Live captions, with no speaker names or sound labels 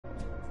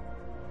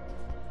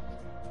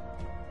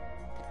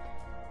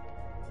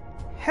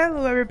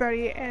Hello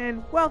everybody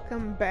and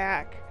welcome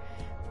back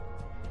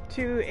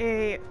to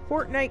a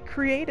Fortnite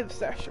creative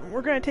session.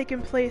 We're going to take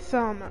in place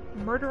some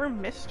murder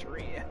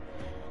mystery.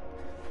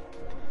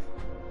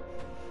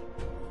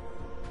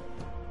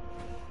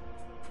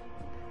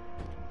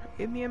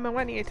 Give me a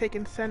millennia take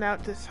and send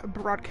out this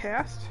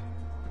broadcast.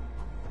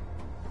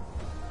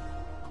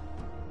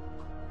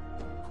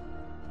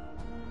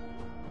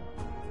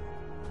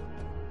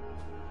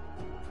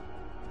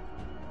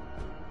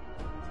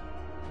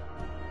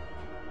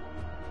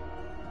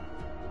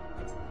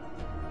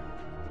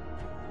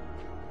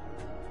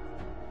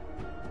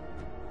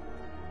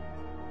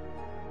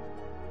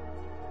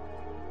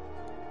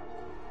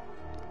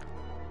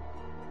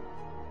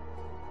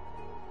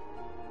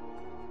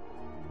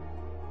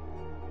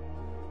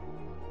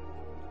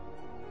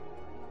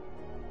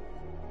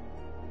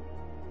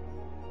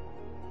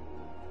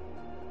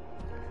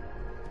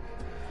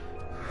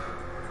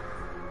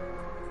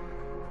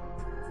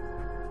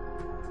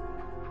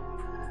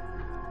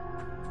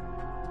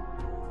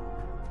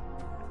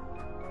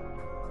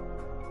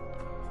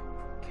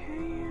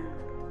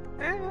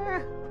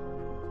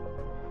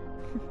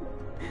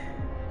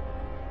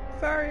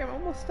 Sorry, I'm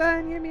almost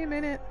done. Give me a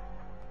minute.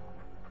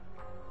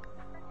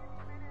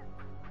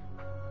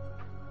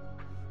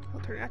 I'll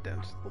turn that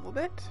down just a little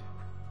bit.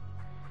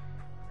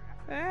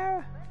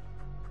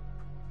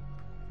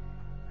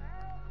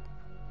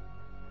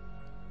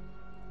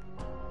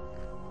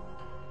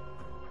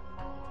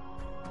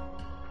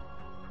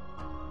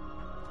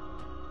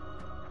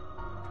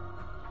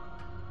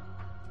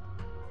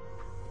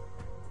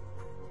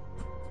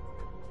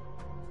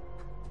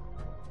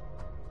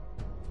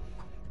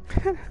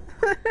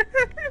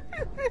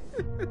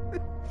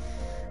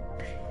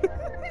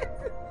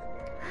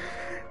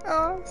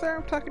 Oh, I'm sorry,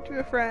 I'm talking to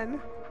a friend.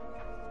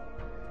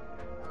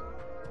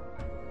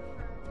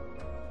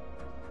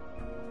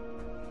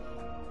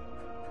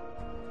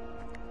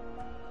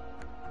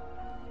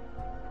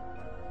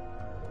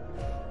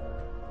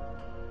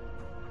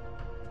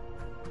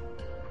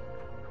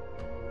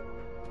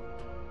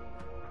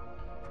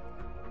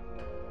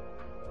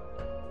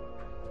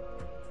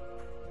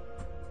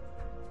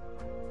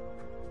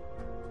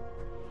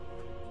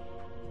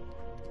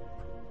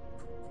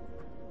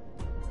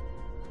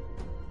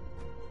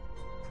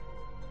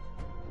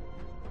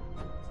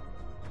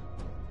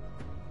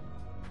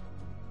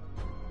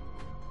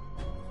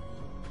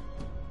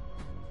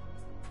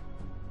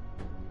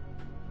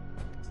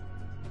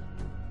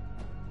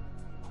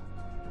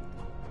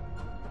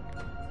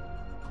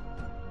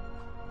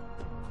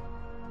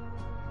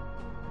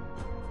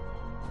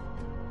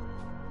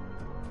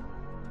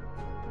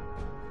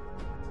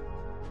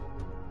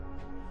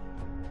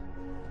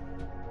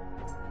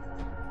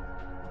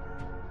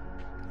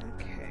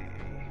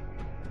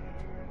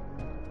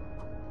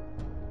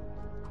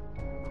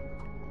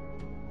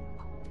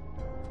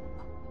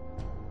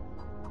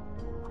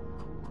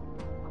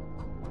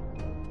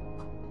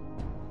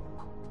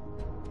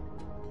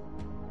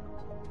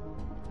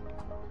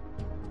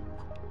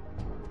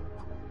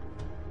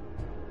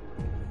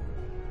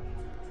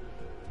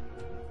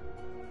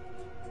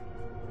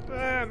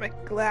 My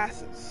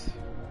glasses.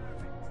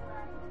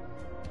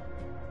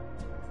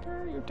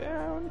 Turn you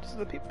down so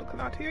the people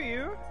cannot hear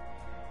you.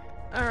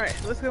 Alright,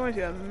 let's go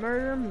into a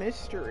murder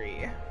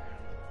mystery.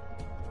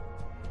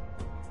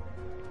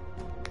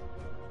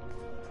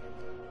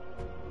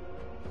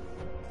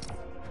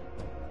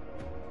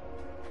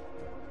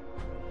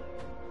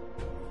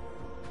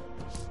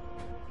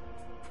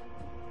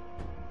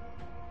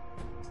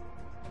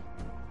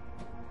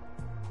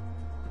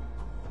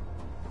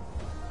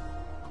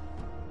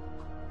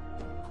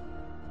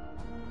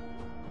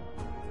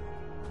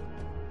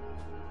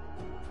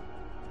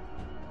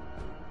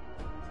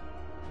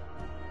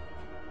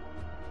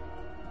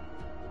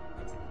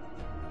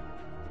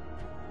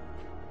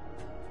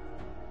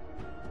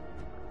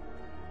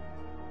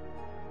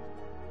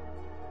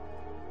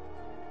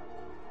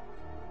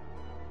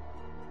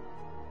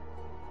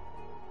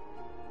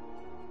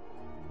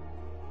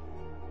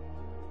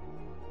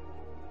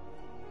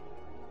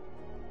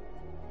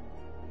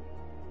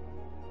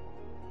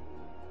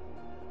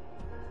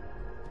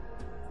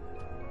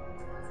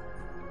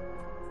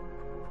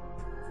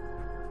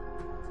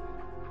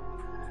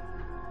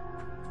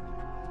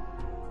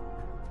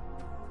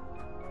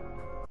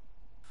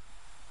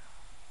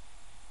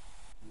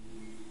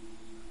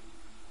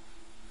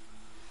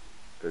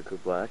 Goku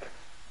Black.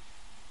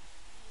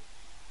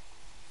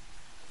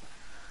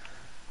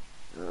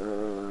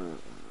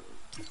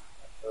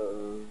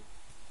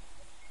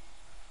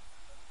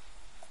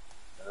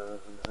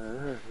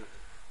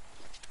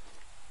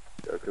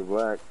 Goku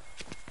Black.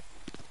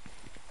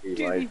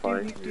 He might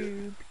find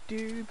you.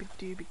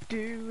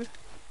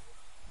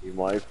 He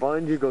might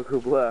find you,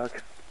 Goku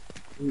Black.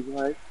 He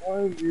might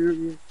find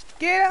you.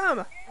 Get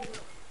him!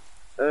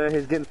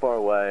 He's getting far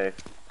away.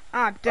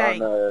 Ah, dang.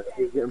 No,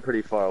 he's getting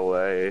pretty far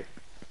away.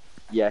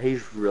 Yeah,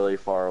 he's really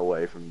far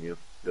away from you,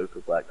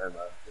 Goku Black. No,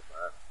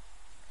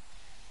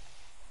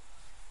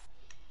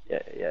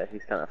 yeah,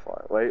 he's kind of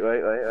far. Wait.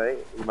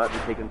 He might be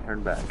taking a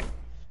turn back.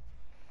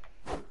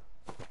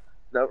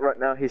 No, right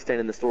now he's staying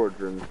in the storage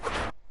room.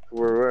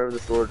 Wherever the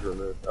storage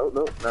room is. Oh,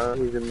 no, now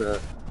he's in the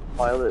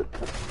pilot.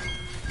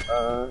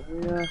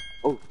 Yeah.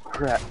 Oh,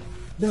 crap.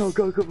 No,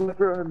 Goku,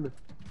 run!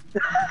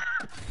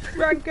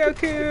 Run,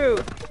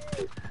 Goku!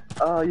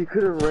 Oh, you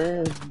could've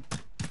ran.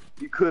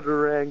 You could've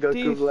ran,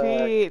 Goku Black.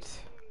 Defeat.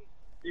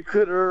 You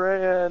could've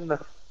ran.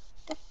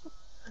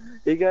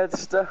 He got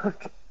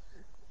stuck.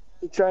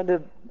 He tried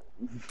to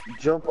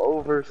jump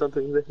over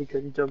something that he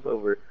couldn't jump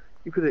over.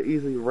 You could've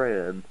easily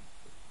ran.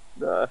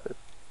 Nah.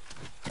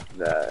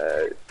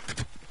 Nah.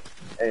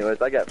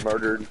 Anyways, I got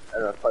murdered,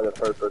 and I'm probably the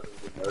first person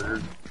to get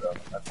murdered, so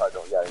I probably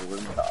don't got any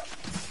room to talk.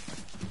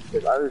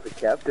 Because I was the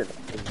captain,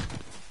 and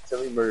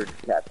somebody murdered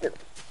the captain.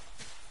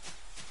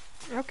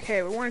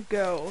 Okay, we want to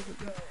go.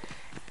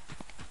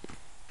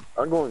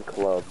 I'm going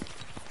club.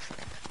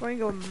 We're going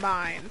to go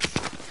mines.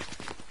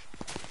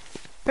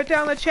 Put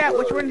down in the chat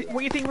which one. What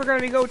do you think we're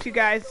going to go to,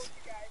 guys?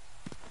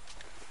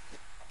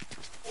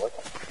 What?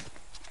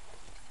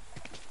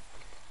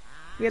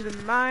 We had the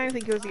mine. I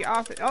think it was the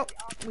office. Oh,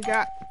 we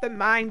got the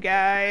mine,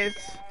 guys.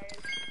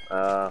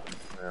 Yeah.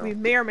 We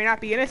may or may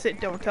not be innocent.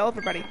 Don't tell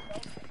everybody.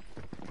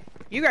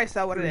 You guys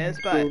saw what it is,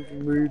 but.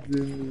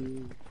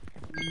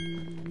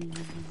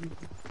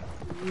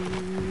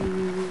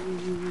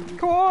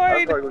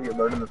 Coin! I'm probably gonna get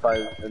murdered in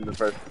the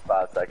first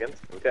 5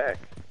 seconds. Okay.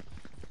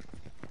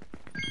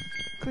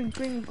 Gling,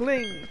 gling,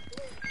 gling.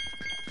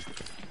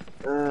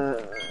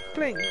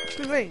 Gling,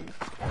 gling.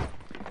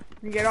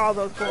 You get all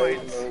those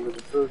coins.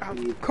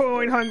 I'm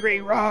coin hungry,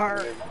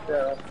 rawr.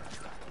 No.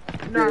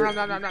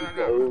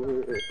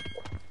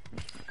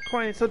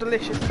 Coin is so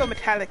delicious, so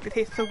metallic, it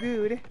tastes so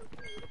good.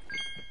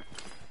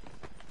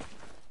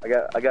 I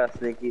got a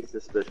sneaky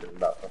suspicion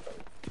about something.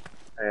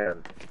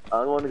 And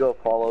I'm going to go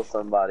follow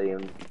somebody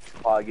and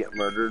probably get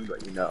murdered,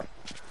 but you know.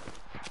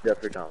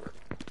 Jeffrey Dahmer.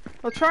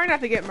 Well, try not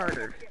to get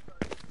murdered.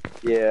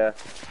 Yeah.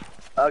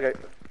 Okay.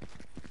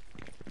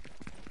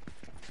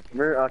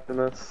 Mirror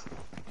Optimus.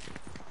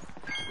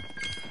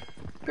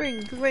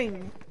 Gling,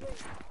 gling.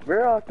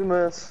 Mirror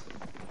Optimus.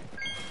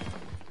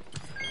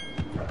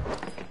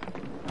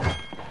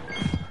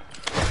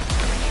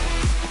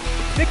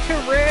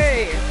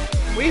 Victory!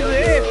 We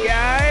live,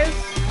 guys!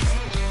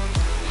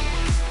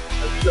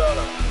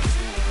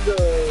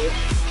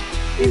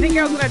 You think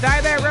I was gonna die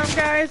that round,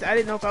 guys? I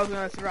didn't know if I was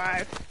gonna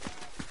survive.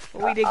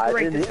 But we did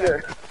great this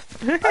time.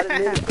 I didn't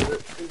either, because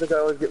it seems like I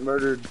always get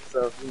murdered,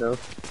 so, you know.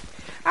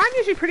 I'm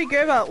usually pretty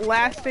good about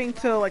lasting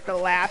till like the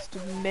last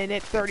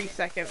minute, 30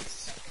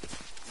 seconds.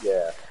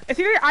 Yeah. It's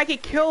either I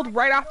get killed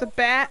right off the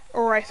bat,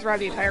 or I survive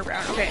the entire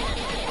round. Okay.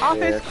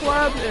 Office,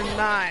 clubs, and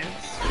mines.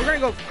 We're gonna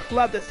go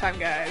club this time,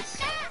 guys.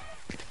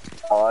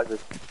 Oh, I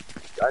just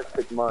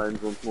picked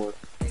mines once more.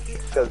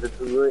 Because it's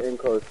a really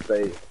enclosed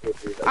space,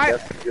 which is, I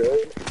guess,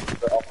 good,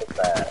 but also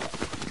bad.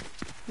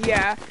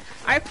 Yeah.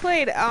 I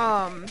played,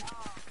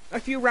 a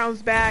few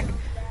rounds back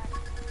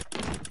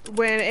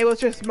when it was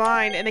just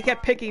mine, and they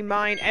kept picking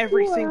mine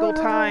every single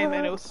time,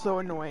 and it was so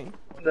annoying.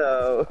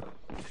 No.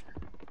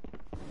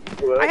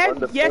 I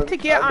have yet to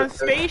get on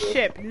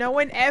spaceship. No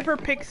one ever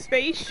picks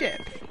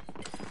spaceship.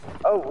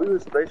 Oh, we were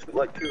spaceship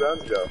like 2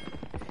 rounds ago.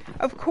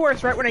 Of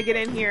course, right when I get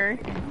in here.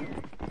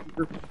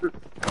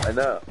 I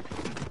know.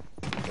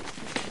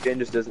 The game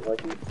just doesn't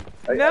like you.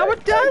 No,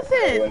 it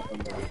doesn't!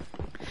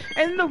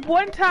 And the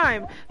one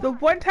time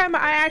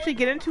I actually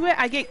get into it,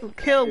 I get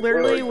killed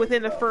literally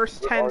within the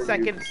first 10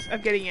 seconds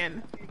of getting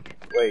in.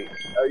 Wait,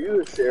 are you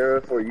a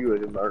sheriff or are you a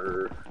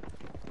murderer?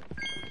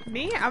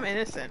 Me? I'm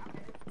innocent.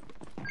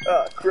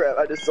 Oh crap,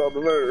 I just saw the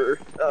murderer.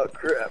 Oh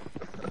crap.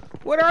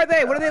 What are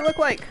they? What do they look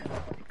like?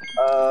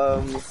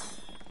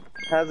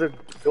 Has a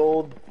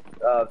gold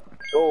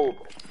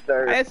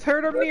there. I just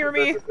heard them near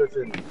me.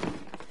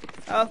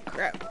 Oh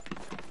crap.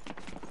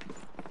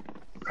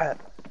 Crap.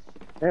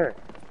 There.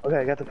 Okay,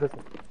 I got the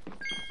pistol.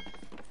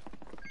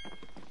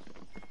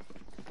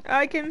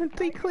 I can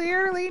see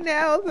clearly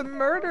now the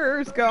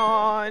murderer's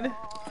gone.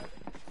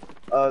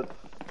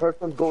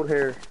 First one's gold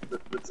hair.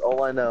 That's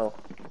all I know.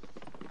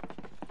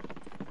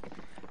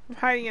 I'm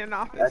hiding in an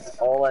office. That's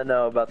all I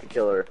know about the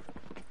killer.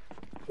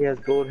 He has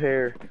gold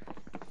hair.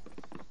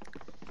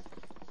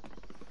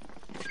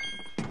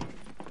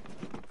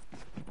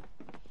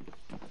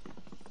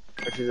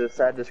 Which is a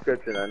sad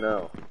description, I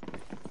know.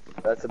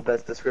 That's the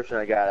best description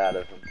I got out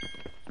of him.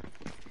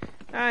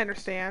 I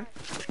understand.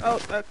 Oh,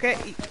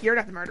 okay. You're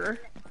not the murderer.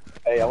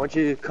 Hey, I want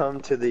you to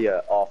come to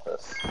the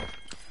office.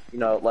 You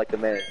know, like the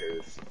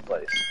manager's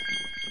place.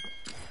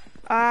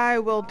 I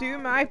will do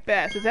my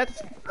best. Is that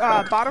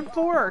bottom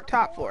floor or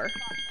top floor?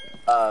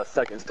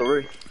 Second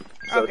story.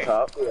 So Okay.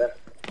 top, yeah.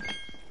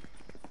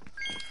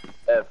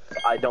 If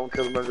I don't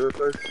kill the murderer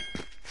first.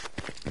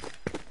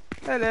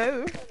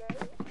 Hello.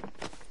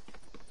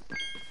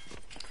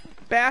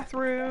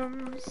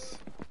 Bathrooms.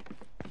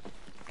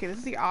 Okay, this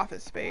is the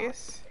office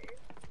space.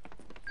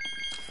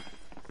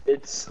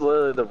 It's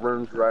literally the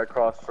rooms right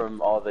across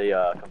from all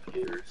the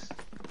computers.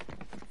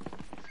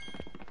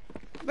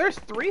 There's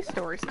 3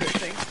 stories to this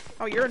thing.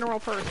 Oh, you're a normal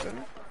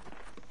person.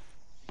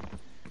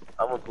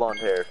 I'm with blonde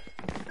hair.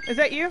 Is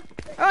that you?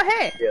 Oh,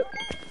 hey! Yep.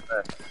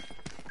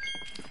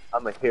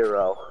 I'm a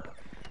hero.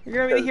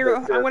 You're gonna be the hero.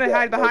 I'm gonna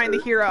hide behind the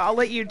murder. hero. I'll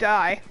let you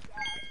die.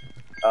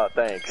 Oh,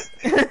 thanks.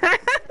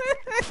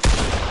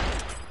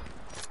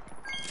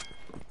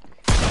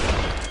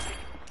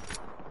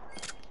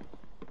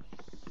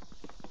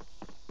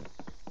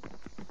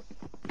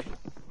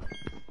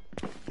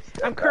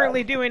 I'm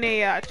currently doing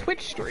a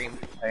Twitch stream.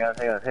 Hang on.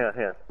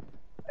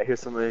 I hear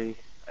somebody.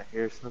 I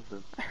hear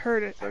something. I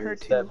heard it. So I I need heard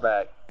to too. step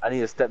back. I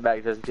need to step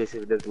back just in case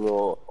if there's a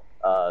little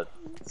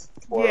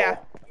swirl. Yeah.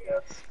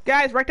 Yes.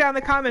 Guys, write down in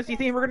the comments. Do you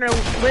think we're gonna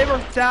live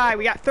or die?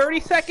 We got 30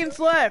 seconds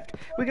left.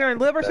 We're gonna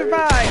live or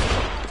survive.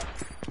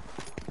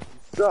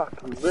 Suck.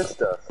 You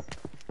missed us.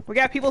 We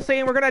got people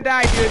saying we're gonna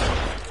die, dude.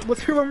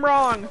 Let's prove them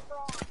wrong.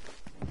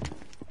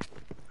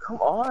 Come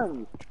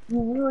on.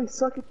 You really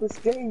suck at this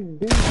game,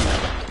 dude.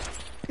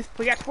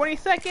 We got 20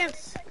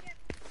 seconds.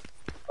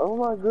 Oh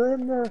my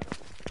goodness.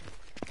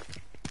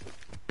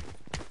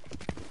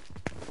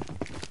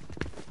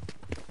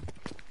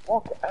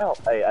 Walk out.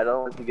 Hey, I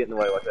don't want you to get in the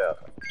way. Watch out.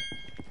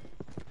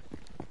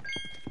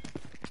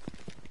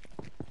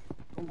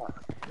 Oh my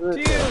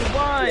goodness. 2,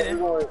 Yeah, 1.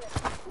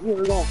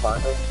 we're gonna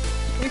find us.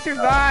 We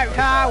survived,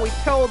 huh? We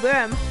told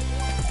them.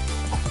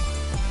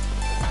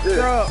 Dude,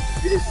 Bro.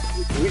 we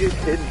just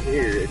hid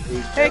here and he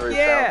Heck never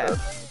yeah. found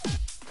us.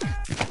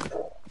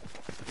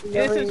 He This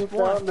never is even fun.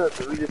 found us.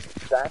 We just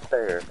sat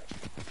there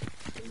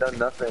and done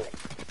nothing.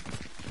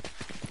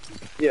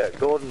 Yeah,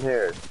 golden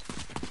hair.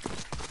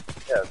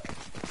 Yeah.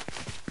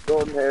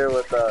 Golden hair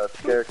with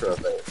scarecrow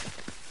face.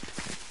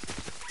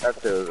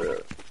 That's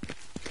it.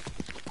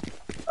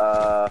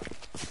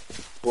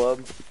 Club.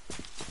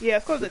 Yeah,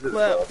 let's go to the This is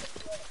club.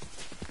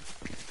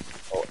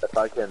 Oh, if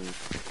I can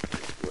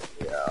let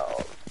me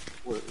out.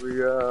 Let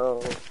me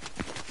out.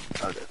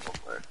 Okay,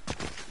 somewhere.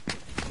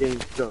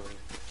 Game's done.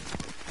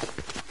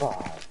 5,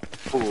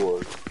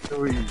 4,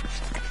 3,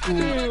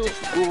 2,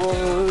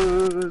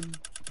 1.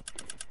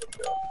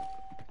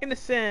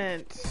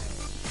 Innocent.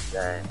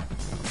 Dang.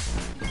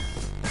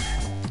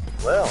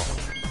 Well,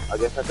 I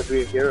guess I have to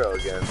be a hero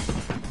again.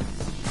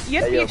 You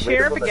have to be yo, a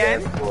sheriff meet up on the again.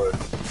 dance floor.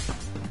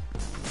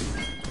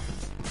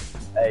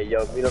 Hey,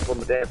 yo, meet up on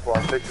the dance floor.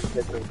 I'm fixing to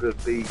get some good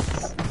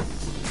beats.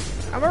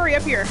 I'm already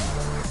up here.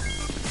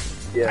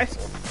 Yeah.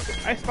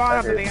 I spawned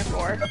up the dance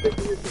floor. I think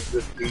we get some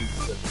good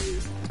beats up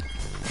here.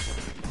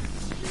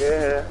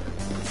 Yeah.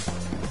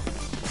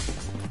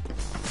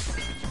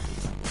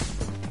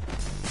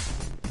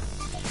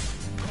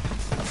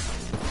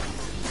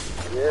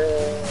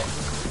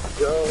 Yeah.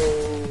 Go.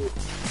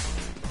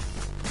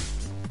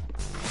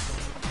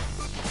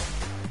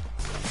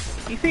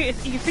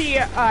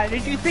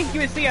 Did you think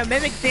you would see a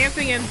mimic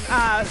dancing in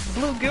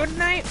blue goo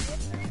tonight?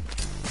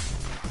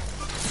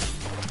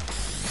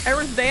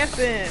 Everyone's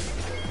dancing.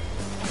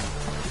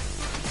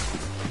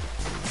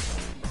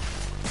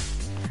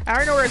 I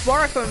don't know where his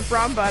water's coming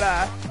from, but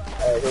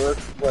Hey,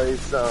 let's play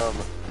some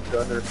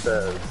Gunner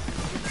Says.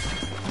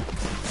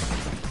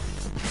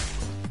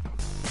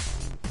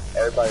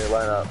 Everybody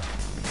line up.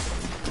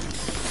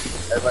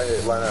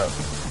 Everybody line up.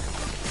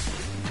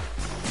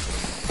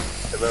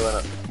 Everybody line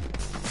up.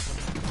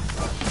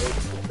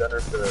 Gunner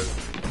Says.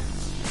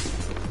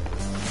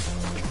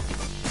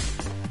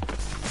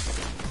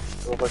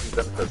 Go play some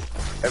Gunner Says.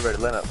 Everybody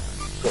line up.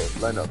 Go,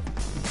 line up.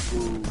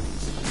 Ooh.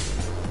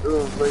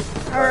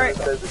 Alright.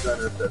 Says the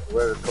Gunner Says.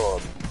 Where it's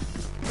called.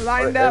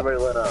 lined up.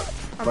 Everybody line up.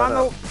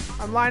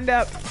 I'm lined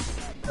up.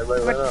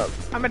 Everybody line up.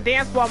 I'm a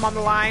dance while I'm on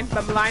the line, but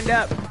I'm lined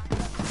up.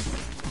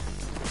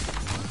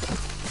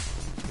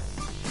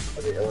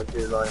 Okay, I want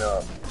you to line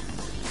up.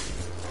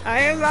 I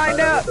am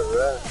lined up.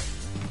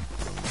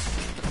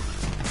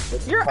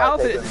 Your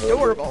outfit is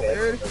adorable,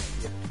 dude.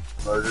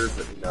 Murder,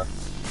 but you know.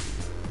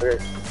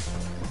 Okay.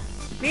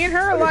 Me and her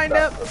are lined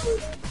up.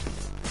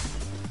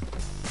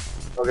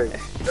 Okay,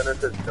 Gunner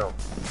says jump.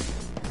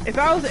 If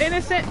I was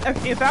innocent,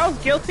 if I was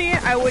guilty,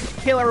 I would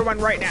kill everyone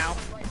right now.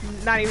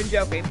 Not even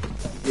joking.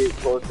 Get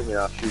close to me,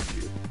 I'll shoot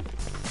you.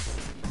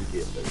 You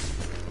get this.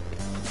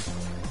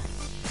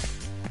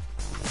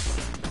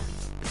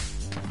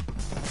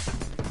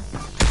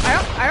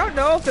 I don't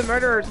know if the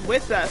murderer's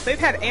with us. They've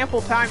had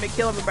ample time to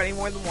kill everybody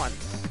more than once.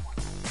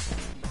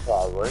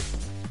 Probably.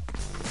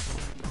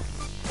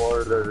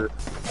 Or they're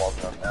just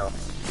walking up now.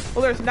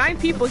 Well, there's 9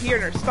 people here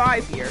and there's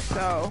 5 here,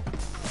 so...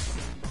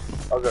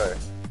 Okay,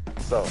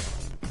 so.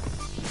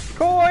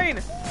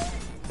 Coin!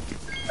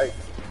 Hey,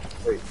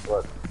 wait,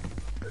 what?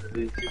 Are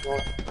these people?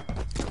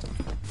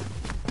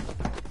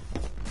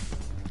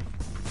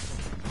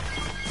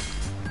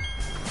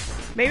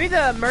 Maybe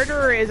the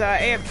murderer is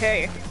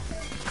AFK.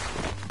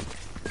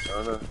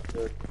 I don't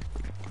know.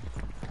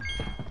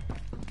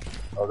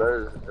 Oh,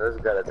 there's a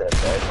guy that's at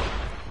bed.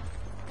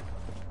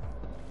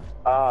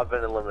 Ah, I've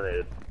been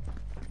eliminated.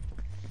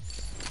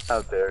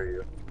 How dare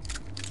you?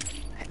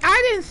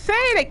 I didn't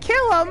say to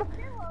kill him!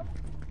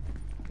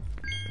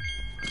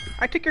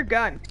 I took your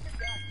gun.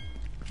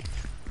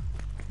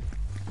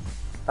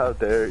 How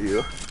dare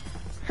you?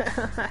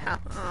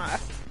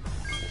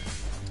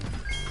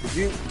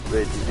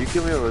 Did you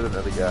kill me or was it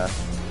another guy?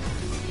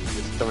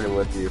 somebody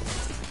with you.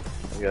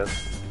 I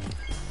guess.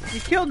 You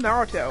killed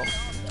Naruto.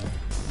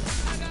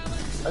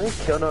 I didn't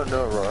kill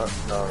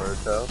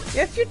Naruto.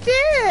 Yes, you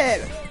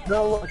did!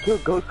 No, I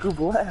killed Goku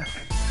Black.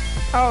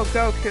 Oh,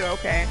 Goku,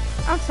 okay.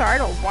 I'm sorry, I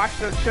don't watch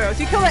those shows.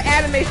 You killed an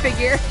anime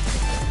figure.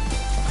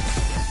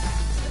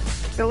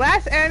 The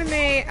last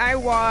anime I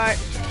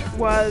watched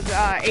was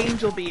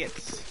Angel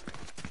Beats.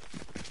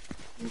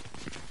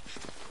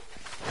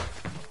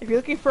 If you're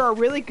looking for a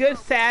really good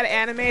sad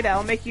anime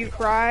that'll make you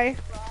cry,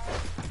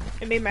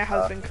 it made my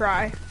husband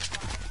cry.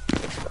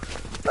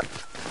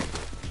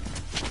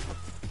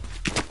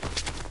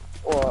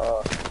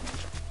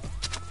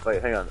 Wait,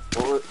 hang on.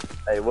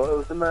 What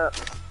was the map?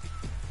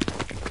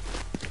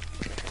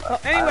 Well,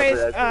 anyways,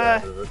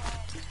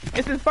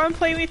 it's been fun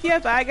playing with you,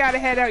 but I gotta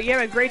head out. You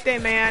have a great day,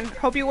 man.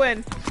 Hope you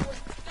win.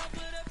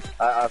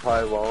 I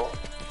probably won't.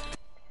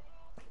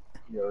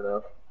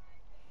 Yoda.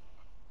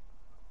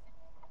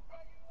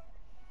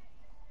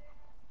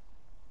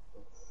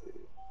 Let's see.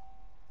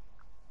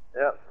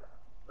 Yep.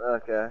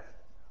 Okay.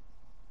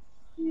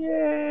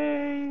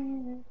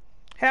 Yay!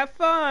 Have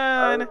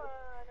fun!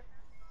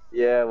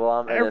 Yeah, well,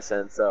 I'm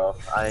innocent, so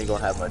I ain't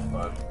gonna have much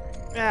fun.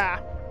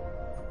 Ah.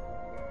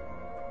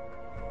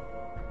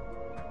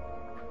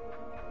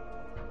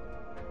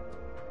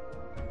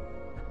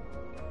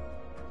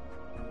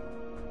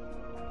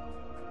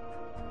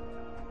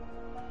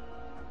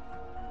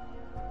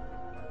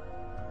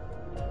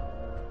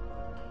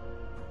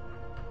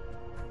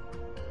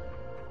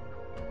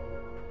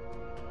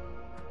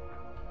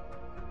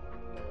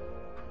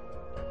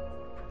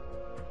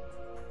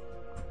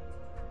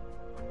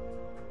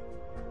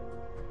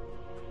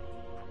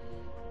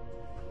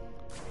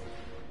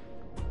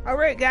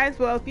 Alright guys,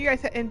 well if you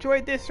guys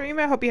enjoyed this stream,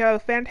 I hope you have a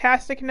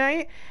fantastic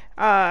night.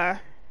 But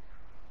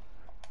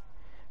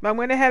I'm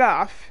gonna head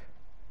off.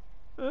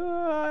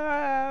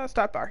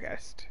 Stop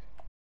broadcast.